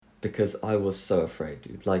because I was so afraid,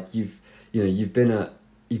 dude. Like you've been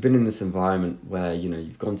in this environment where,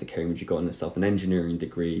 you've gone to Cambridge, you've gotten yourself an engineering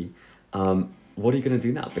degree. What are you going to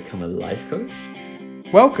do now? Become a life coach?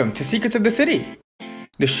 Welcome to Secrets of the City,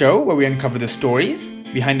 the show where we uncover the stories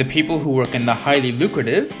behind the people who work in the highly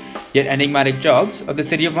lucrative yet enigmatic jobs of the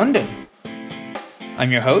City of London.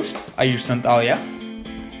 I'm your host, Ayush Santalia,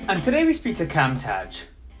 and today we speak to Cam Taj.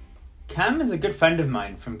 Cam is a good friend of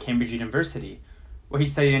mine from Cambridge University, where he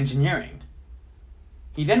studied engineering.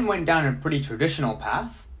 He then went down a pretty traditional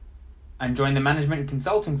path and joined the management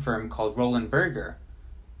consulting firm called Roland Berger.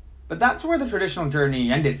 But that's where the traditional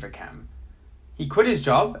journey ended for Cam. He quit his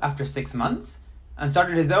job after 6 months and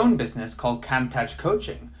started his own business called Cam Taj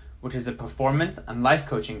Coaching, which is a performance and life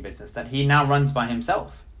coaching business that he now runs by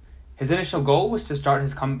himself. His initial goal was to start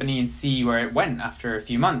his company and see where it went after a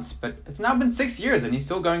few months, but it's now been 6 years and he's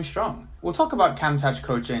still going strong. We'll talk about Cam Taj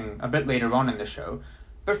Coaching a bit later on in the show,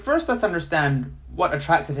 but first let's understand what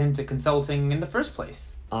attracted him to consulting in the first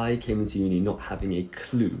place. I came into uni not having a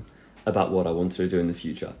clue about what I wanted to do in the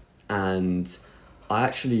future, and I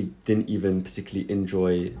actually didn't even particularly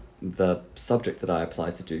enjoy the subject that I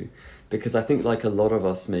applied to do, because I think, like a lot of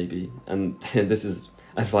us maybe, and this is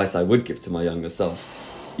advice I would give to my younger self,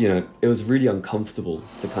 it was really uncomfortable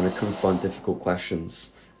to kind of confront difficult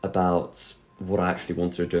questions about what I actually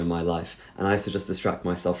wanted to do in my life. And I used to just distract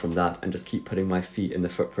myself from that and just keep putting my feet in the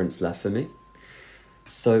footprints left for me.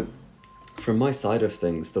 So from my side of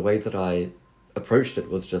things, the way that I approached it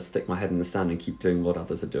was just stick my head in the sand and keep doing what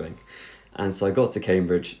others are doing. And so I got to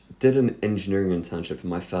Cambridge, did an engineering internship in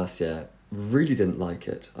my first year, really didn't like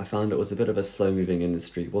it. I found it was a bit of a slow-moving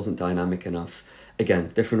industry, wasn't dynamic enough. Again,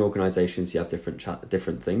 different organisations, you have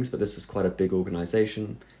different things, but this was quite a big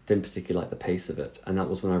organisation, didn't particularly like the pace of it. And that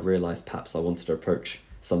was when I realised perhaps I wanted to approach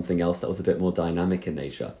something else that was a bit more dynamic in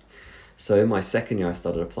nature. So in my second year, I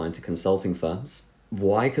started applying to consulting firms.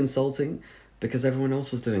 Why consulting? Because everyone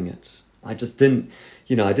else was doing it. I just didn't,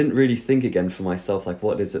 I didn't really think again for myself, like,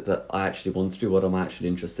 what is it that I actually want to do? What am I actually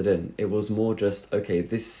interested in? It was more just, okay,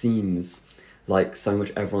 this seems like so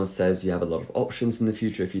much everyone says you have a lot of options in the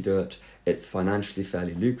future if you do it. It's financially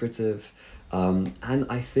fairly lucrative. And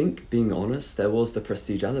I think, being honest, there was the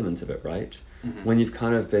prestige element of it, right? Mm-hmm. When you've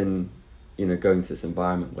kind of been, going to this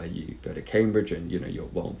environment where you go to Cambridge and, you're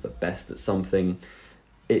one of the best at something,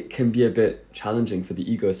 it can be a bit challenging for the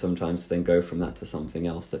ego sometimes to then go from that to something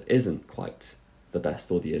else that isn't quite the best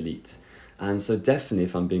or the elite. And so definitely,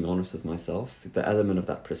 if I'm being honest with myself, the element of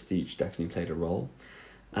that prestige definitely played a role.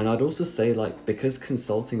 And I'd also say, because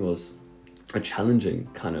consulting was a challenging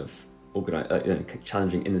kind of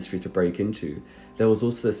challenging industry to break into, there was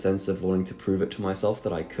also this sense of wanting to prove it to myself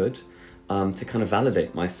that I could, to kind of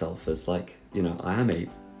validate myself as I am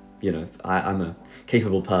I'm a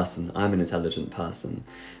capable person, I'm an intelligent person.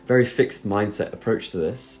 Very fixed mindset approach to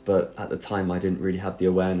this, but at the time I didn't really have the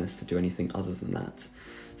awareness to do anything other than that.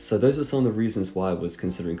 So those are some of the reasons why I was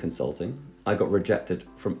considering consulting. I got rejected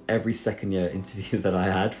from every second year interview that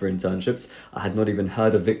I had for internships. I had not even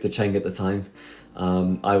heard of Victor Cheng at the time.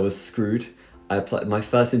 I was screwed. I applied. My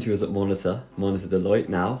first interview was at Monitor Deloitte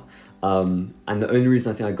now. And the only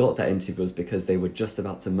reason I think I got that interview was because they were just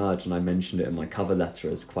about to merge, and I mentioned it in my cover letter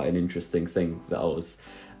as quite an interesting thing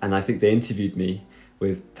and I think they interviewed me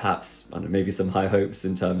with perhaps, I don't know, maybe some high hopes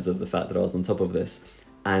in terms of the fact that I was on top of this.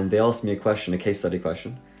 And they asked me a case study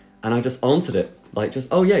question, and I just answered it,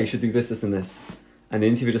 oh yeah, you should do this, this and this. And the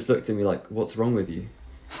interviewer just looked at me like, what's wrong with you?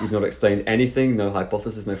 You've not explained anything, no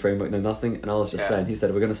hypothesis, no framework, no nothing. And I was just there, and he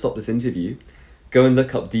said, we're going to stop this interview, go and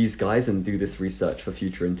look up these guys and do this research for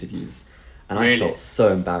future interviews. And really? I felt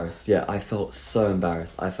so embarrassed. Yeah, I felt so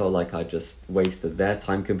embarrassed. I felt like I just wasted their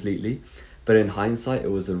time completely. But in hindsight,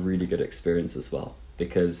 it was a really good experience as well,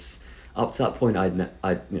 because up to that point,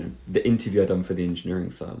 the interview I'd done for the engineering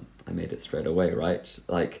firm, I made it straight away, right?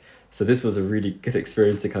 So this was a really good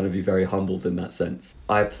experience to kind of be very humbled in that sense.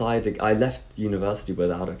 I left university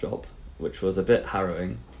without a job, which was a bit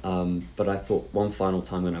harrowing. But I thought one final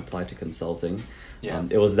time when I applied to consulting,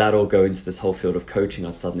 it was that or go into this whole field of coaching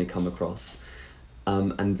I'd suddenly come across.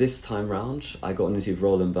 And this time round, I got into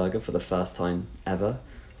Roland Berger for the first time ever.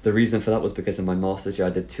 The reason for that was because in my master's year, I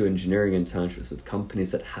did 2 engineering internships with companies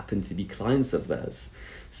that happened to be clients of theirs.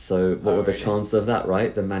 So what were the chances of that,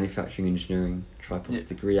 right? The manufacturing engineering triple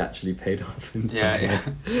degree actually paid off in some way.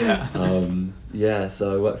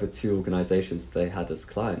 So I worked with 2 organisations that they had as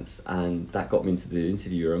clients, and that got me into the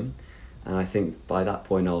interview room. And I think by that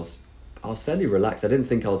point I was fairly relaxed. I didn't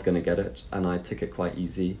think I was going to get it, and I took it quite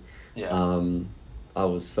easy. I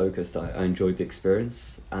was focused. I enjoyed the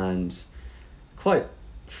experience, and quite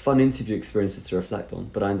fun interview experiences to reflect on,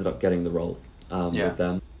 but I ended up getting the role with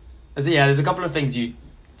them. There's a couple of things you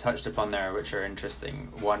touched upon there which are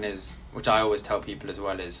interesting. One is, which I always tell people as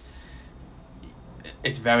well, is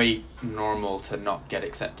it's very normal to not get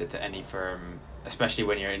accepted to any firm, especially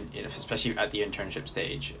when you're especially at the internship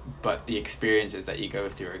stage. But the experiences that you go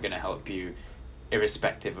through are going to help you,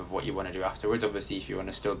 irrespective of what you want to do afterwards. Obviously, if you want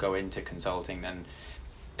to still go into consulting, then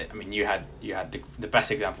I mean, you had the best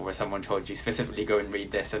example where someone told you specifically go and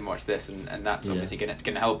read this and watch this, and that's obviously going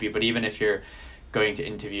to help you. But even if you're going to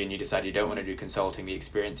interview and you decide you don't want to do consulting, the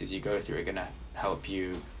experiences you go through are going to help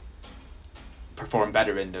you perform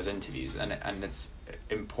better in those interviews. And it's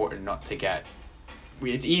important not to get,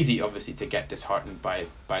 it's easy obviously to get disheartened by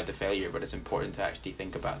the failure, but it's important to actually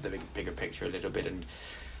think about the bigger picture a little bit and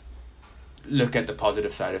look at the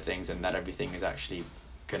positive side of things, and that everything is actually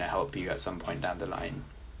going to help you at some point down the line.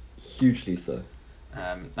 Hugely so.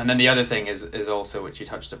 And then the other thing is also, which you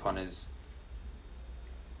touched upon, is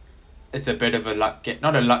it's a bit of a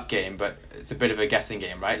not a luck game, but it's a bit of a guessing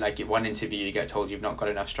game, right? Like at one interview you get told you've not got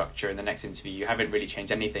enough structure, and the next interview you haven't really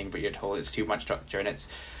changed anything, but you're told it's too much structure. And it's,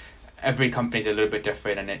 every company's a little bit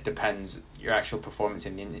different, and it depends, your actual performance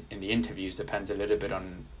in the interviews depends a little bit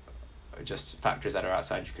on just factors that are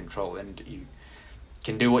outside your control, and you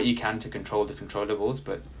can do what you can to control the controllables,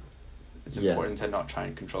 but it's important to not try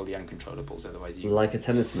and control the uncontrollables, otherwise you... Like a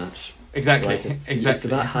tennis match. Exactly. It's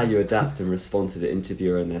about how you adapt and respond to the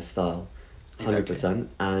interviewer and their style, 100%. Exactly.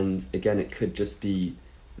 And again, it could just be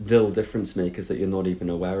little difference makers that you're not even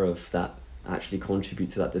aware of that actually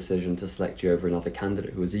contribute to that decision to select you over another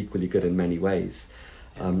candidate who is equally good in many ways.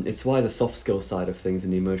 It's why the soft skill side of things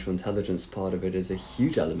and the emotional intelligence part of it is a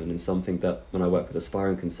huge element, and something that when I work with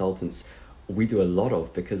aspiring consultants, we do a lot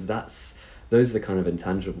of, because those are the kind of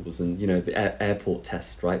intangibles. And the airport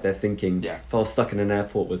test, right? They're thinking, if I was stuck in an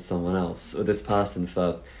airport with someone else or this person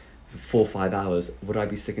for 4 or 5 hours, would I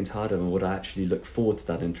be sick and tired of them, or would I actually look forward to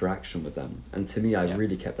that interaction with them? And to me, I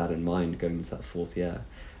really kept that in mind going into that 4th year,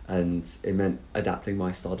 and it meant adapting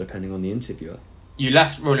my style depending on the interviewer. You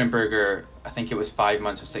left Roland Berger, I think it was 5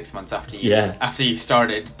 months or 6 months after you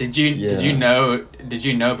started. Did you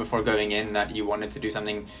know before going in that you wanted to do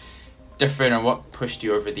something different, or what pushed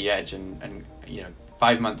you over the edge? And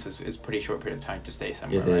 5 months is pretty short period of time to stay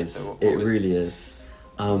somewhere. It is. So it really is.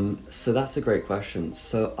 So that's a great question.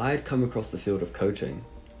 So I had come across the field of coaching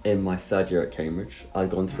in my 3rd year at Cambridge.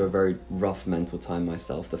 I'd gone through a very rough mental time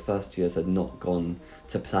myself. The first years had not gone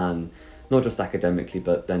to plan, not just academically,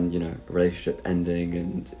 but then, a relationship ending,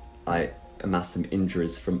 and I amassed some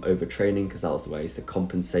injuries from overtraining, because that was the way I used to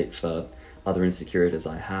compensate for other insecurities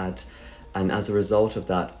I had. And as a result of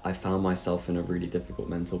that, I found myself in a really difficult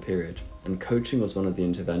mental period. And coaching was one of the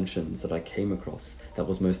interventions that I came across that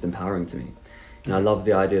was most empowering to me. And I love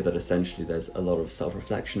the idea that essentially there's a lot of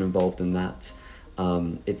self-reflection involved in that.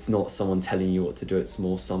 It's not someone telling you what to do, it's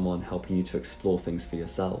more someone helping you to explore things for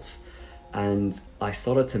yourself. And I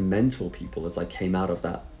started to mentor people as I came out of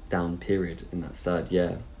that down period in that 3rd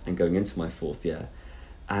year and going into my 4th year.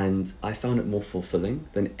 And I found it more fulfilling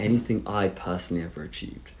than anything I'd personally ever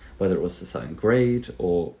achieved, whether it was a certain grade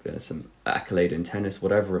or some accolade in tennis,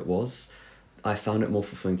 whatever it was. I found it more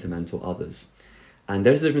fulfilling to mentor others. And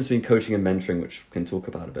there's a difference between coaching and mentoring, which we can talk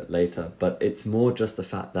about a bit later, but it's more just the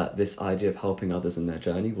fact that this idea of helping others in their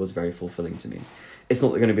journey was very fulfilling to me. It's not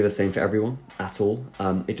going to be the same for everyone at all.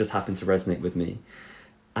 It just happened to resonate with me.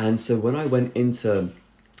 And so when I went into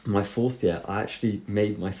my 4th year, I actually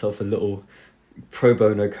made myself a little pro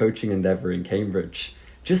bono coaching endeavor in Cambridge,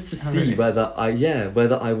 just to see whether I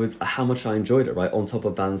would, how much I enjoyed it, right? On top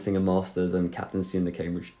of balancing a master's and captaincy in the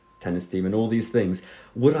Cambridge tennis team and all these things,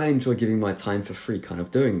 would I enjoy giving my time for free kind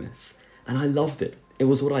of doing this? And I loved it. It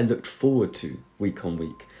was what I looked forward to week on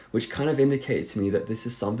week, which kind of indicates to me that this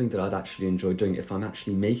is something that I'd actually enjoy doing if I'm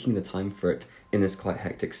actually making the time for it in this quite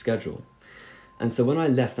hectic schedule. And so when I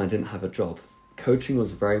left and I didn't have a job, coaching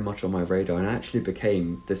was very much on my radar, and it actually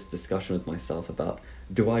became this discussion with myself about,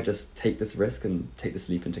 do I just take this risk and take this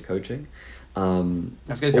leap into coaching? I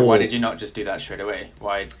was going to say, why did you not just do that straight away?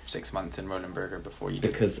 Why 6 months in Roland Berger before you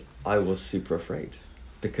did? Because I was super afraid.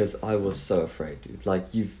 Because I was so afraid, dude. Like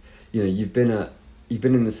you've been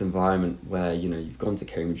in this environment where, you've gone to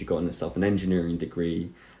Cambridge, you've gotten yourself an engineering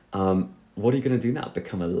degree. What are you going to do now?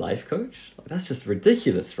 Become a life coach? Like, that's just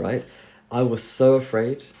ridiculous, right? I was so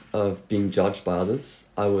afraid of being judged by others.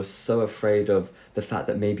 I was so afraid of the fact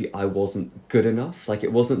that maybe I wasn't good enough. Like,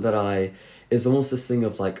 it wasn't that it's almost this thing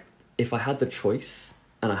of like, if I had the choice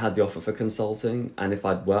and I had the offer for consulting, and if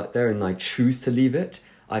I'd worked there and I choose to leave it,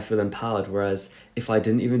 I feel empowered. Whereas if I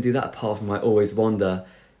didn't even do that, a part of me might always wonder,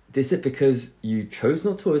 is it because you chose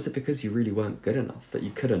not to, or is it because you really weren't good enough that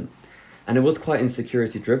you couldn't? And it was quite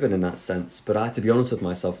insecurity driven in that sense, but I had to be honest with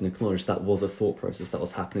myself and acknowledge that was a thought process that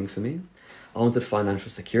was happening for me. I wanted financial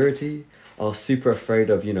security. I was super afraid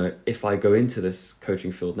of, if I go into this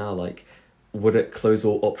coaching field now, like, would it close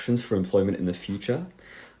all options for employment in the future?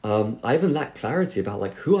 I even lacked clarity about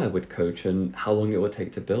like who I would coach and how long it would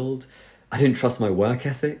take to build. I didn't trust my work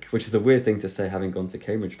ethic, which is a weird thing to say having gone to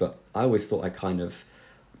Cambridge, but I always thought I kind of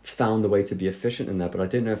found a way to be efficient in there, but I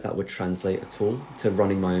didn't know if that would translate at all to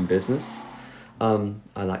running my own business. I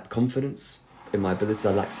lacked confidence in my abilities,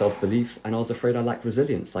 I lacked self-belief, and I was afraid I lacked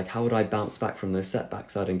resilience. Like, how would I bounce back from those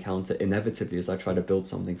setbacks I'd encounter inevitably as I try to build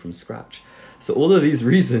something from scratch? So all of these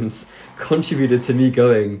reasons contributed to me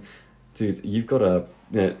going, dude, you've got to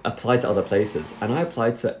apply to other places. And I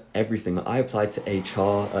applied to everything. I applied to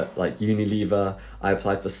HR at like Unilever, I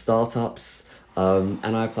applied for startups, and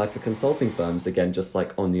I applied for consulting firms, again, just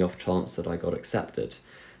like on the off chance that I got accepted.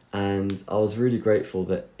 And I was really grateful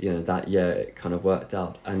that, that year it kind of worked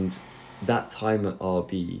out. And that time at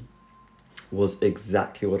RB was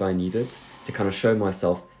exactly what I needed to kind of show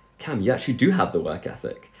myself, Cam, you actually do have the work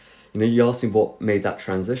ethic. You asked me what made that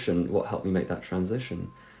transition, what helped me make that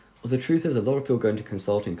transition. Well, the truth is a lot of people go into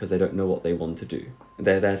consulting because they don't know what they want to do.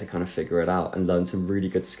 They're there to kind of figure it out and learn some really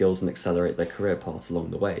good skills and accelerate their career paths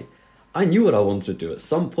along the way. I knew what I wanted to do. At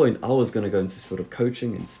some point, I was going to go into this field of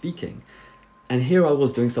coaching and speaking. And here I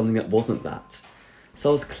was doing something that wasn't that. So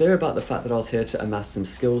I was clear about the fact that I was here to amass some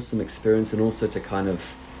skills, some experience, and also to kind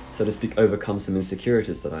of, so to speak, overcome some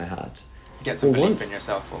insecurities that I had. Get some belief in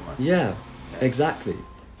yourself almost. Yeah, exactly.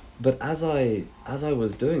 But as I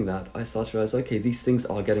was doing that, I started to realize, okay, these things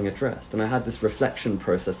are getting addressed. And I had this reflection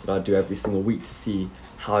process that I'd do every single week to see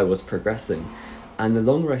how I was progressing. And the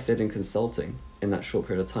longer I stayed in consulting in that short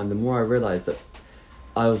period of time, the more I realized that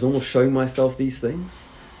I was almost showing myself these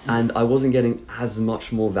things and I wasn't getting as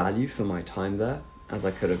much more value for my time there as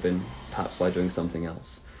I could have been perhaps by doing something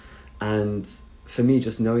else. And for me,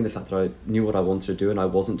 just knowing the fact that I knew what I wanted to do and I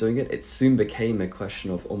wasn't doing it, it soon became a question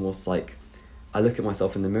of almost like, I look at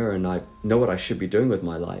myself in the mirror and I know what I should be doing with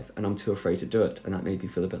my life and I'm too afraid to do it. And that made me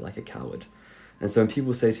feel a bit like a coward. And so when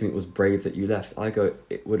people say to me, it was brave that you left, I go,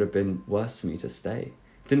 it would have been worse for me to stay.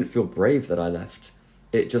 It didn't feel brave that I left.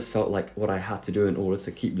 It just felt like what I had to do in order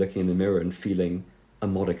to keep looking in the mirror and feeling a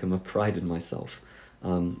modicum of pride in myself.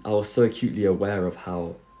 I was so acutely aware of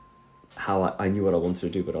how I knew what I wanted to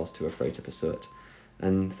do, but I was too afraid to pursue it.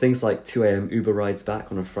 And things like 2 a.m. Uber rides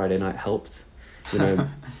back on a Friday night helped.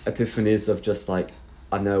 Epiphanies of just like,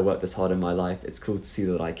 I've never worked this hard in my life. It's cool to see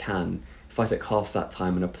that I can. If I took half that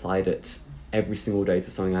time and applied it every single day to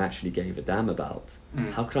something I actually gave a damn about,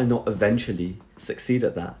 how could I not eventually succeed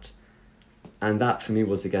at that? And that for me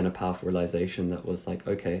was again a powerful realization that was like,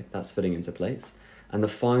 okay, that's fitting into place. And the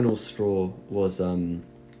final straw was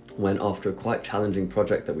when after a quite challenging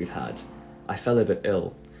project that we'd had, I fell a bit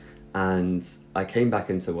ill. And I came back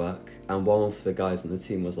into work, and one of the guys on the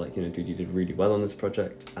team was like, dude, you did really well on this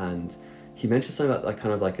project. And he mentioned something about like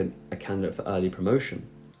kind of like a candidate for early promotion,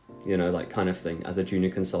 like kind of thing as a junior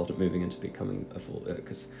consultant moving into becoming a full,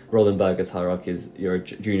 because Roland Berger's hierarchy is you're a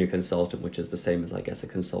junior consultant, which is the same as I guess a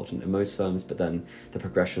consultant in most firms, but then the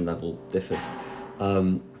progression level differs.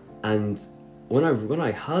 And when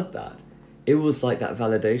I heard that, it was like that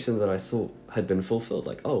validation that I saw had been fulfilled.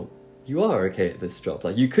 Like, oh, you are okay at this job.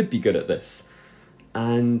 Like, you could be good at this.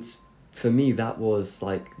 And for me, that was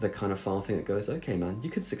like the kind of final thing that goes, okay, man, you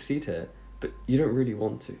could succeed here, but you don't really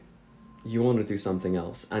want to. You want to do something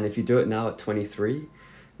else. And if you do it now at 23,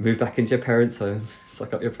 move back into your parents' home,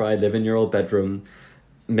 suck up your pride, live in your old bedroom,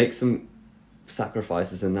 make some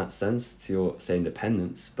sacrifices in that sense to your, say,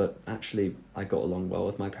 independence. But actually, I got along well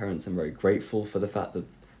with my parents. I'm very grateful for the fact that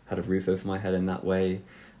I had a roof over my head in that way.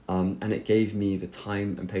 And it gave me the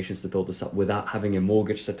time and patience to build this up without having a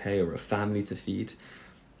mortgage to pay or a family to feed.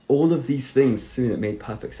 All of these things, soon it made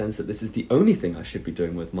perfect sense that this is the only thing I should be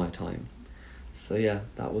doing with my time. So yeah,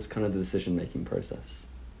 that was kind of the decision-making process.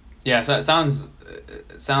 Yeah, so it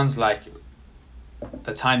sounds like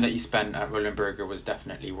the time that you spent at Roland Berger was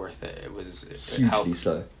definitely worth it. It hugely helped.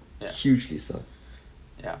 So. Yeah. Hugely so.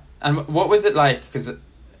 Yeah. And what was it like? Because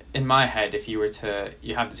in my head, if you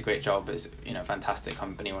have this great job, it's fantastic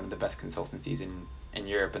company, one of the best consultancies in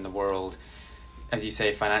Europe and the world, as you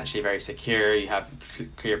say, financially very secure, you have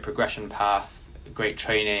clear progression path, great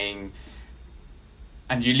training,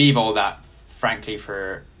 and you leave all that frankly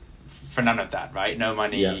for none of that, right? No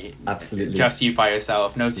money, yeah, absolutely, just you by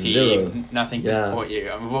yourself, no team, zero. Nothing to support you.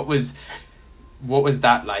 I mean, what was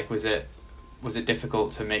that like? Was it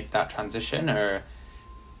difficult to make that transition, or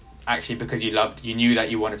actually because you knew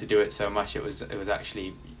that you wanted to do it so much, it was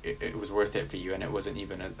actually it was worth it for you, and it wasn't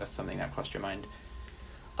even something that crossed your mind?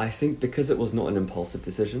 I think because it was not an impulsive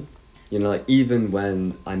decision, you know, like even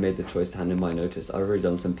when I made the choice to hand in my notice, I'd already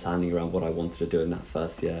done some planning around what I wanted to do in that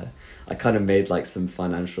first year. I kind of made like some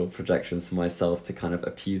financial projections for myself to kind of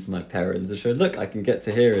appease my parents and show, look, I can get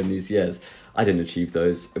to here in these years. I didn't achieve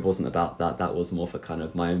those. It wasn't about that. That was more for kind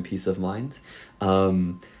of my own peace of mind.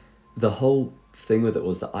 The whole thing with it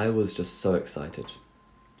was that I was just so excited.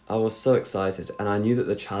 I was so excited, and I knew that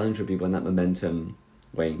the challenge would be when that momentum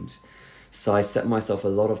waned. So I set myself a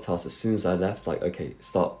lot of tasks as soon as I left, like, okay,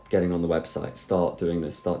 start getting on the website, start doing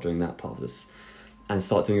this, start doing that part of this, and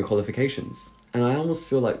start doing your qualifications. And I almost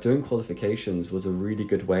feel like doing qualifications was a really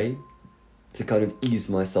good way to kind of ease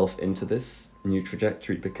myself into this new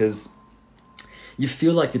trajectory, because you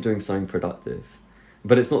feel like you're doing something productive,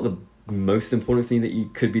 but it's not the most important thing that you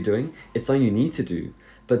could be doing. It's something you need to do,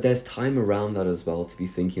 but there's time around that as well to be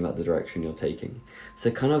thinking about the direction you're taking. So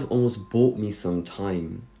it kind of almost bought me some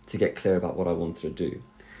time to get clear about what I wanted to do.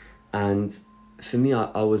 And for me,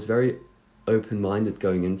 I was very open-minded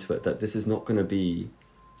going into it, that this is not going to be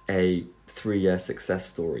a 3-year success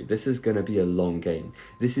story. This is going to be a long game.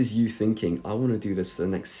 This is you thinking, I want to do this for the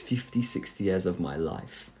next 50, 60 years of my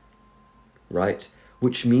life, right?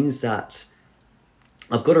 Which means that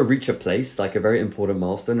I've got to reach a place, like a very important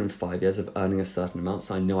milestone in 5 years of earning a certain amount,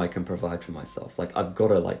 so I know I can provide for myself. Like, I've got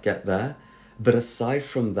to like get there. But aside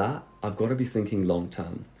from that, I've got to be thinking long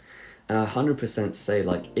term. And I 100% say,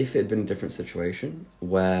 like, if it had been a different situation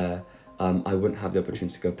where I wouldn't have the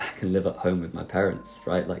opportunity to go back and live at home with my parents,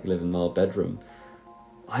 right? Like live in my bedroom,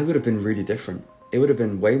 I would have been really different. It would have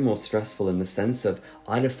been way more stressful in the sense of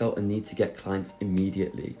I'd have felt a need to get clients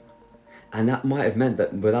immediately. And that might have meant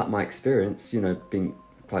that without my experience, you know, being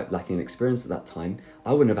quite lacking in experience at that time,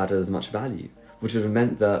 I wouldn't have added as much value, which would have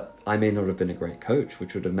meant that I may not have been a great coach,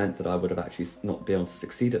 which would have meant that I would have actually not been able to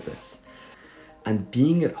succeed at this. And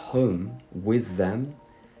being at home with them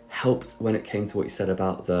helped when it came to what you said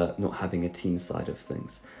about the not having a team side of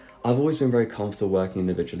things. I've always been very comfortable working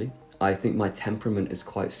individually. I think my temperament is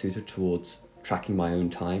quite suited towards tracking my own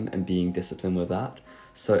time and being disciplined with that.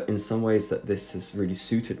 So in some ways that this has really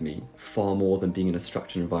suited me far more than being in a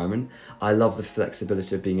structured environment. I love the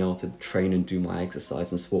flexibility of being able to train and do my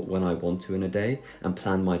exercise and sport when I want to in a day and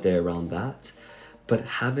plan my day around that. But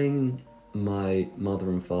having my mother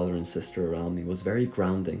and father and sister around me was very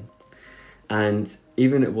grounding. And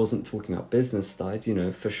even it wasn't talking about business side, you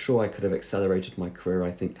know, for sure I could have accelerated my career,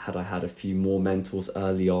 I think, had I had a few more mentors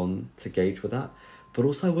early on to gauge with that. But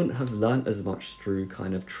also I wouldn't have learned as much through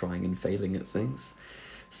kind of trying and failing at things.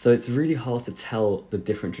 So it's really hard to tell the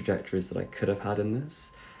different trajectories that I could have had in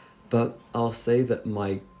this. But I'll say that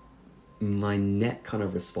my net kind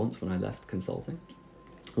of response when I left consulting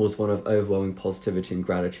was one of overwhelming positivity and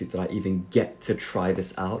gratitude that I even get to try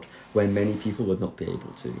this out when many people would not be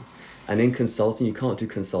able to. And in consulting, you can't do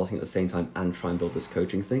consulting at the same time and try and build this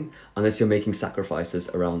coaching thing unless you're making sacrifices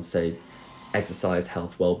around, say, exercise,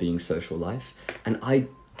 health, well-being, social life. And I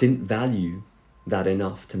didn't value that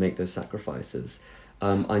enough to make those sacrifices.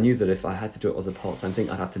 I knew that if I had to do it as a part-time thing,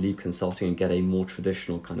 I'd have to leave consulting and get a more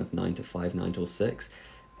traditional kind of 9 to 5, 9 to 6,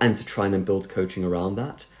 and to try and then build coaching around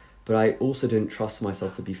that. But I also didn't trust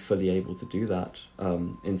myself to be fully able to do that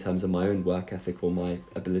in terms of my own work ethic or my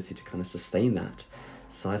ability to kind of sustain that.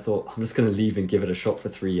 So I thought, I'm just going to leave and give it a shot for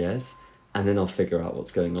 3 years, and then I'll figure out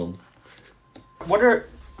what's going on. What are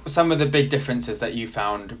some of the big differences that you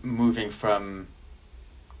found moving from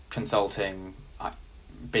consulting,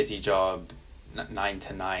 busy job, 9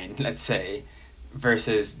 to 9, let's say,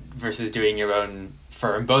 versus doing your own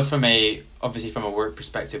firm, both from obviously from a work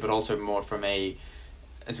perspective, but also more from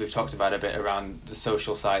as we've talked about a bit around the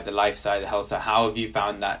social side, the life side, the health side? How have you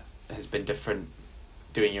found that has been different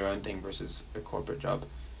doing your own thing versus a corporate job?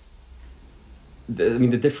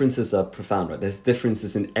 The differences are profound, right? There's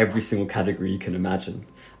differences in every single category you can imagine.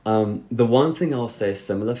 The one thing I'll say is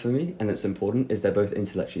similar for me, and it's important, is they're both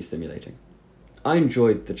intellectually stimulating. I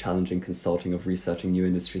enjoyed the challenging consulting of researching new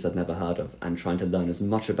industries I'd never heard of and trying to learn as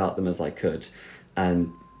much about them as I could,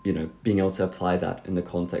 and, you know, being able to apply that in the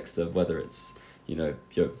context of whether it's, you know,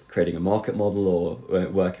 you're creating a market model or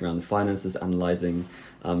working around the finances, analyzing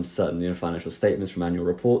certain, you know, financial statements from annual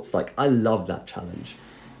reports. Like, I love that challenge.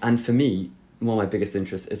 And for me, one of my biggest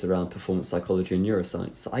interests is around performance psychology and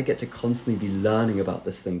neuroscience. So I get to constantly be learning about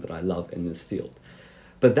this thing that I love in this field.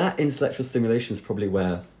 But that intellectual stimulation is probably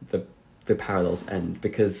where the parallels end,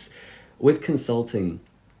 because with consulting,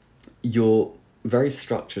 you're very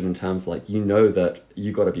structured in terms like, you know that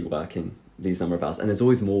you got to be working these number of hours and there's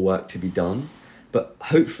always more work to be done. But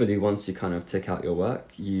hopefully once you kind of tick out your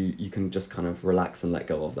work, you can just kind of relax and let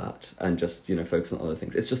go of that and just, you know, focus on other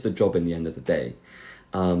things. It's just a job in the end of the day.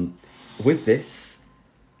 With this,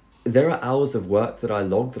 there are hours of work that I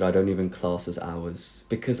log that I don't even class as hours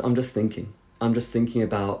because I'm just thinking. I'm just thinking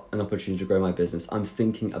about an opportunity to grow my business. I'm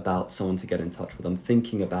thinking about someone to get in touch with. I'm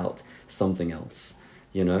thinking about something else,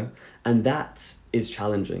 you know? And that is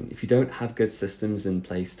challenging. If you don't have good systems in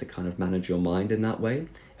place to kind of manage your mind in that way,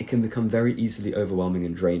 it can become very easily overwhelming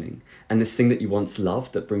and draining. And this thing that you once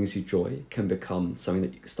loved that brings you joy can become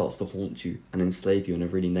something that starts to haunt you and enslave you in a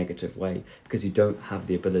really negative way because you don't have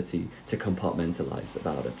the ability to compartmentalize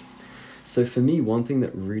about it. So for me, one thing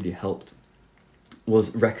that really helped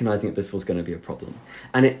was recognizing that this was going to be a problem.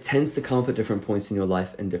 And it tends to come up at different points in your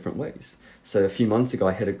life in different ways. So a few months ago,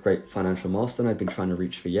 I hit a great financial milestone I'd been trying to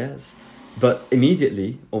reach for years. But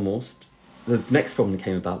immediately, almost, the next problem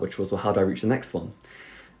came about, which was, well, how do I reach the next one?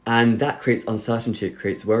 And that creates uncertainty, it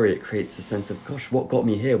creates worry, it creates a sense of, gosh, what got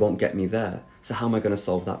me here won't get me there. So how am I going to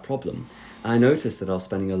solve that problem? I noticed that I was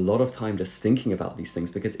spending a lot of time just thinking about these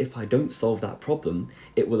things because if I don't solve that problem,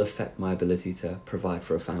 it will affect my ability to provide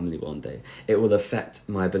for a family one day. It will affect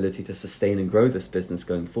my ability to sustain and grow this business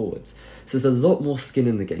going forwards. So there's a lot more skin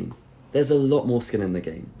in the game. There's a lot more skin in the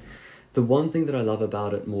game. The one thing that I love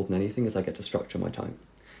about it more than anything is I get to structure my time.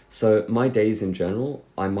 So my days in general,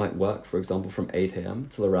 I might work, for example, from 8 a.m.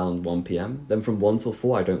 till around 1 p.m. Then from 1 till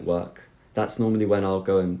 4, I don't work. That's normally when I'll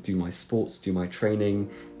go and do my sports, do my training,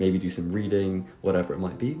 maybe do some reading, whatever it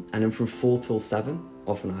might be. And then from 4 till 7,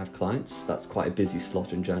 often I have clients. That's quite a busy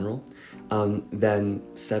slot in general. Then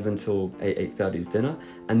 7 till 8:30 is dinner.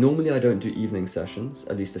 And normally I don't do evening sessions,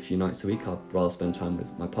 at least a few nights a week. I'd rather spend time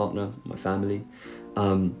with my partner, my family.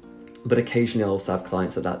 But occasionally I also have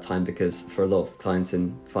clients at that time because for a lot of clients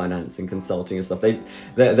in finance and consulting and stuff,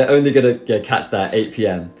 they're only going to catch that at 8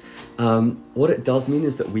 p.m. What it does mean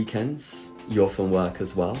is that weekends, you often work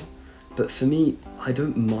as well. But for me, I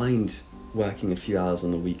don't mind working a few hours on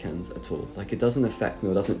the weekends at all. Like, it doesn't affect me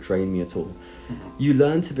or doesn't drain me at all. Mm-hmm. You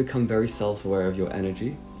learn to become very self-aware of your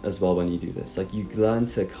energy as well when you do this. Like, you learn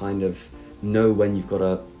to kind of know when you've got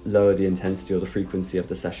to lower the intensity or the frequency of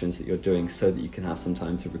the sessions that you're doing so that you can have some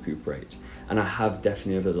time to recuperate. And I have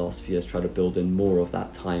definitely over the last few years tried to build in more of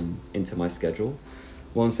that time into my schedule.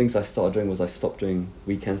 One of the things I started doing was I stopped doing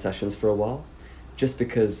weekend sessions for a while, just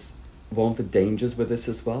because one of the dangers with this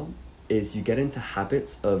as well is you get into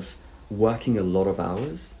habits of working a lot of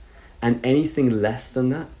hours, and anything less than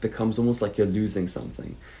that becomes almost like you're losing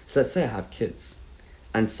something. So let's say I have kids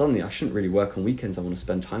and suddenly I shouldn't really work on weekends, I want to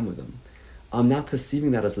spend time with them. I'm now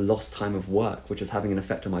perceiving that as lost time of work, which is having an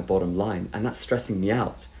effect on my bottom line, and that's stressing me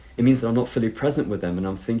out. It means that I'm not fully present with them and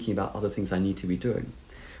I'm thinking about other things I need to be doing.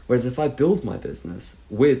 Whereas if I build my business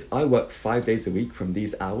I work 5 days a week from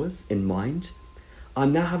these hours in mind,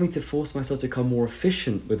 I'm now having to force myself to become more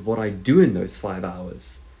efficient with what I do in those 5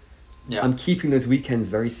 hours. Yeah. I'm keeping those weekends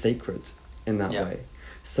very sacred in that way.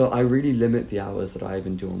 So I really limit the hours that I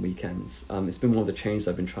even do on weekends. It's been one of the changes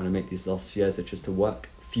I've been trying to make these last few years, which is to work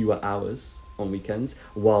fewer hours on weekends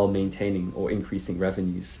while maintaining or increasing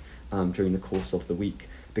revenues during the course of the week,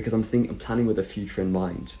 because I'm planning with a future in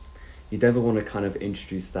mind. You never want to kind of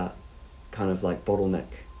introduce that kind of like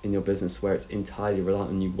bottleneck in your business where it's entirely reliant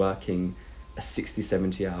on you working a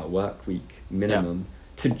 60-70 hour work week minimum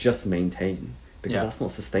to just maintain, because that's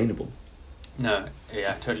not sustainable. No,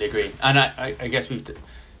 yeah, totally agree. And I guess we're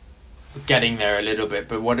getting there a little bit,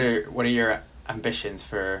 but what are your ambitions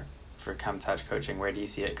for Camtasia Coaching? Where do you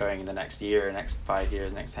see it going in the next year, next 5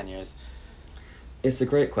 years, next 10 years? It's a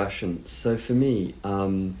great question. So for me,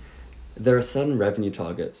 there are certain revenue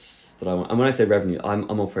targets that I want. And when I say revenue,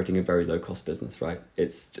 I'm operating a very low cost business, right?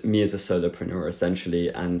 It's me as a solopreneur essentially,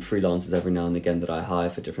 and freelancers every now and again that I hire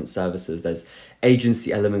for different services. There's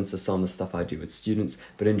agency elements of some of the stuff I do with students,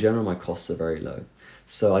 but in general, my costs are very low.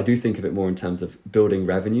 So I do think of it more in terms of building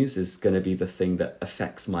revenues is going to be the thing that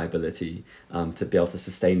affects my ability to be able to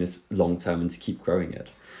sustain this long term and to keep growing it.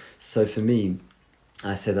 So for me,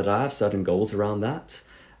 I say that I have certain goals around that.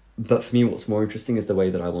 But for me, what's more interesting is the way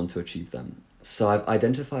that I want to achieve them. So I've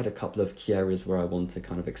identified a couple of key areas where I want to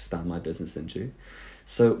kind of expand my business into.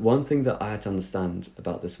 So one thing that I had to understand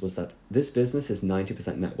about this was that this business is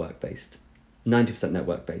 90% network based. 90%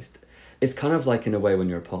 network based. It's kind of like in a way when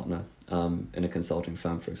you're a partner in a consulting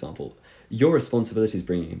firm, for example, your responsibility is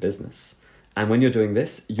bringing in business. And when you're doing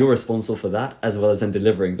this, you're responsible for that as well as then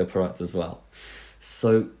delivering the product as well.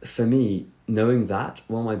 So for me, knowing that,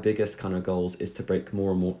 one of my biggest kind of goals is to break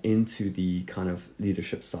more and more into the kind of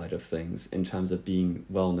leadership side of things in terms of being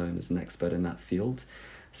well known as an expert in that field,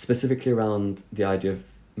 specifically around the idea of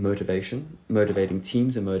motivation, motivating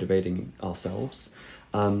teams and motivating ourselves.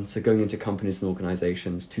 So going into companies and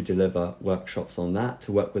organizations to deliver workshops on that,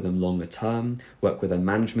 to work with them longer term, work with their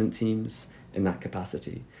management teams, in that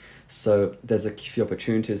capacity. So there's a few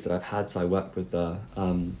opportunities that I've had. So I work with,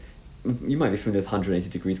 you might be familiar with 180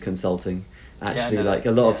 Degrees Consulting. Actually,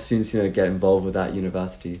 a lot of students, get involved with that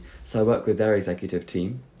university. So I work with their executive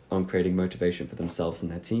team on creating motivation for themselves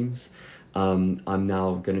and their teams. I'm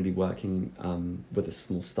now going to be working with a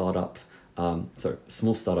small startup. They're a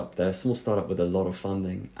small startup with a lot of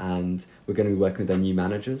funding, and we're going to be working with their new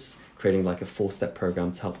managers, creating like a 4-step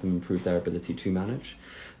program to help them improve their ability to manage.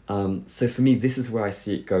 So for me, this is where I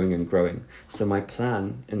see it going and growing. So my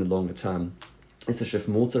plan in the longer term is to shift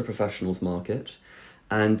more to the professionals market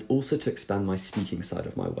and also to expand my speaking side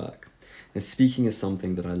of my work. Now, speaking is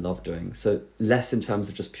something that I love doing. So less in terms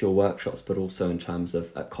of just pure workshops, but also in terms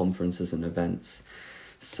of at conferences and events.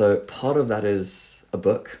 So part of that is a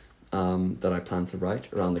book that I plan to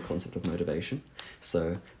write around the concept of motivation.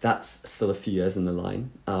 So that's still a few years in the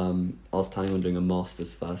line. I was planning on doing a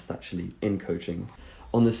master's first, actually, in coaching.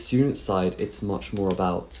 On the student side, it's much more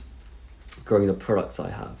about growing the products I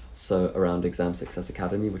have. So around Exam Success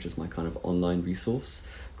Academy, which is my kind of online resource,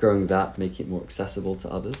 growing that, making it more accessible to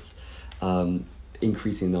others,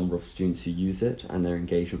 increasing the number of students who use it and their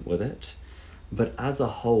engagement with it. But as a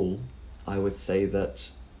whole, I would say that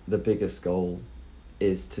the biggest goal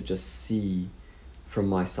is to just see from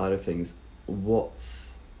my side of things what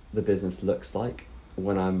the business looks like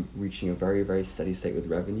when I'm reaching a very, very steady state with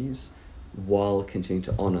revenues, while continuing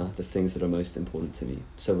to honor the things that are most important to me.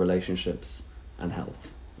 So relationships and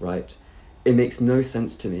health, right? It makes no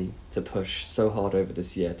sense to me to push so hard over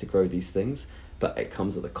this year to grow these things, but it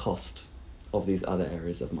comes at the cost of these other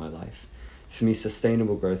areas of my life. For me,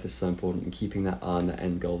 sustainable growth is so important, and keeping that eye on the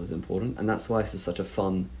end goal is important. And that's why this is such a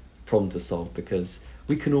fun problem to solve, because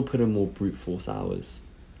we can all put in more brute force hours.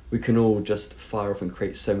 We can all just fire off and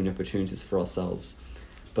create so many opportunities for ourselves.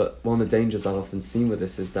 But one of the dangers I've often seen with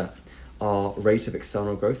this is that our rate of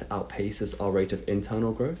external growth outpaces our rate of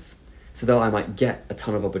internal growth. So though I might get a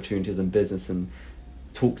ton of opportunities in business and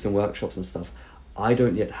talks and workshops and stuff, I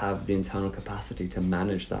don't yet have the internal capacity to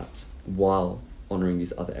manage that while honoring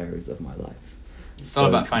these other areas of my life. It's all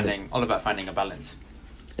about finding a balance.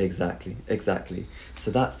 Exactly.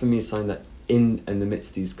 So that for me is something that in the midst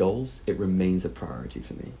of these goals, it remains a priority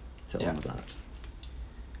for me to honor that.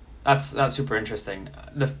 That's super interesting.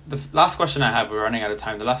 The last question I have, we're running out of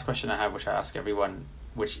time. The last question I have, which I ask everyone,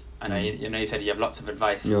 which I know you said you have lots of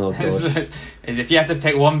advice. Oh, is if you had to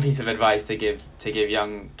pick one piece of advice to give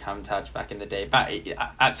young Kamtaj back in the day, back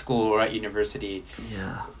at school or at university.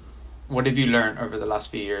 Yeah. What have you learned over the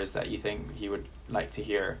last few years that you think he would like to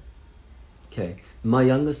hear? Okay, my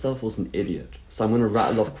younger self was an idiot, so I'm going to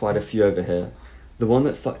rattle off quite a few over here. The one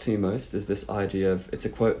that stuck to me most is this idea of, it's a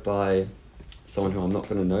quote by someone who I'm not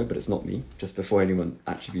going to know, but it's not me, just before anyone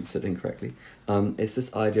attributes it incorrectly. It's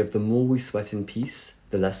this idea of the more we sweat in peace,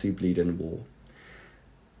 the less we bleed in war.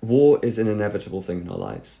 War is an inevitable thing in our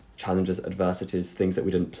lives. Challenges, adversities, things that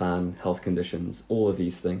we didn't plan, health conditions, all of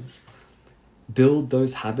these things. Build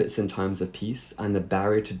those habits in times of peace, and the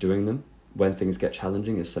barrier to doing them when things get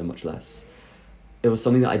challenging is so much less. It was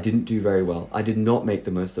something that I didn't do very well. I did not make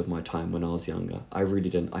the most of my time when I was younger. I really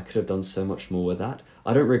didn't. I could have done so much more with that.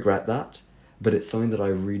 I don't regret that, but it's something that I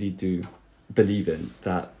really do believe in,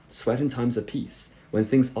 that sweat in times of peace. When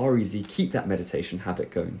things are easy, keep that meditation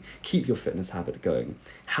habit going. Keep your fitness habit going.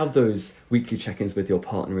 Have those weekly check-ins with your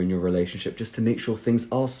partner in your relationship just to make sure things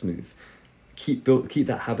are smooth. Keep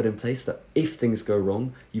that habit in place, that if things go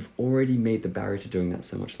wrong, you've already made the barrier to doing that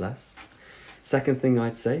so much less. Second thing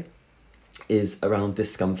I'd say is around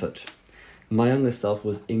discomfort. My younger self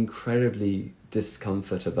was incredibly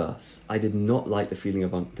discomfort averse. I did not like the feeling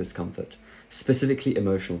of discomfort, specifically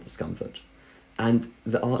emotional discomfort. And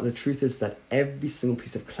the truth is that every single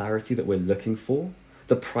piece of clarity that we're looking for,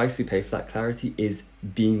 the price we pay for that clarity is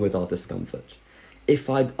being with our discomfort. If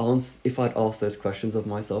I'd asked those questions of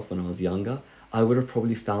myself when I was younger, I would have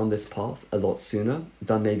probably found this path a lot sooner,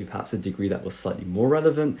 done maybe perhaps a degree that was slightly more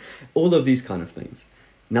relevant, all of these kind of things.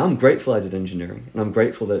 Now I'm grateful I did engineering, and I'm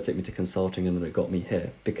grateful that it took me to consulting and that it got me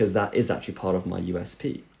here, because that is actually part of my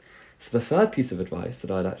USP. So the third piece of advice that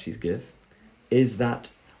I'd actually give is that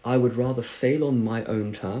I would rather fail on my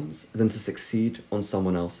own terms than to succeed on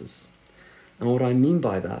someone else's. And what I mean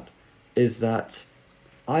by that is that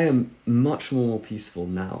I am much more peaceful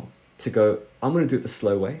now to go, I'm going to do it the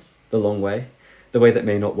slow way, the long way, the way that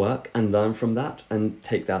may not work, and learn from that and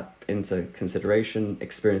take that into consideration,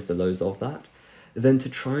 experience the lows of that, than to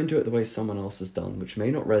try and do it the way someone else has done, which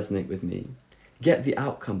may not resonate with me. Get the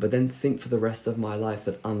outcome, but then think for the rest of my life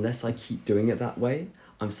that unless I keep doing it that way,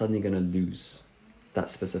 I'm suddenly going to lose that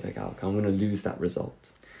specific outcome. I'm going to lose that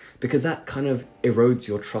result. because that kind of erodes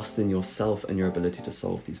your trust in yourself and your ability to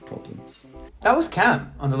solve these problems. That was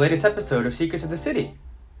Cam on the latest episode of Secrets of the City.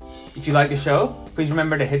 If you like the show, please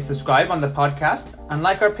remember to hit subscribe on the podcast and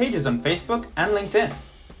like our pages on Facebook and LinkedIn.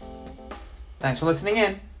 Thanks for listening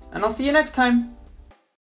in, and I'll see you next time.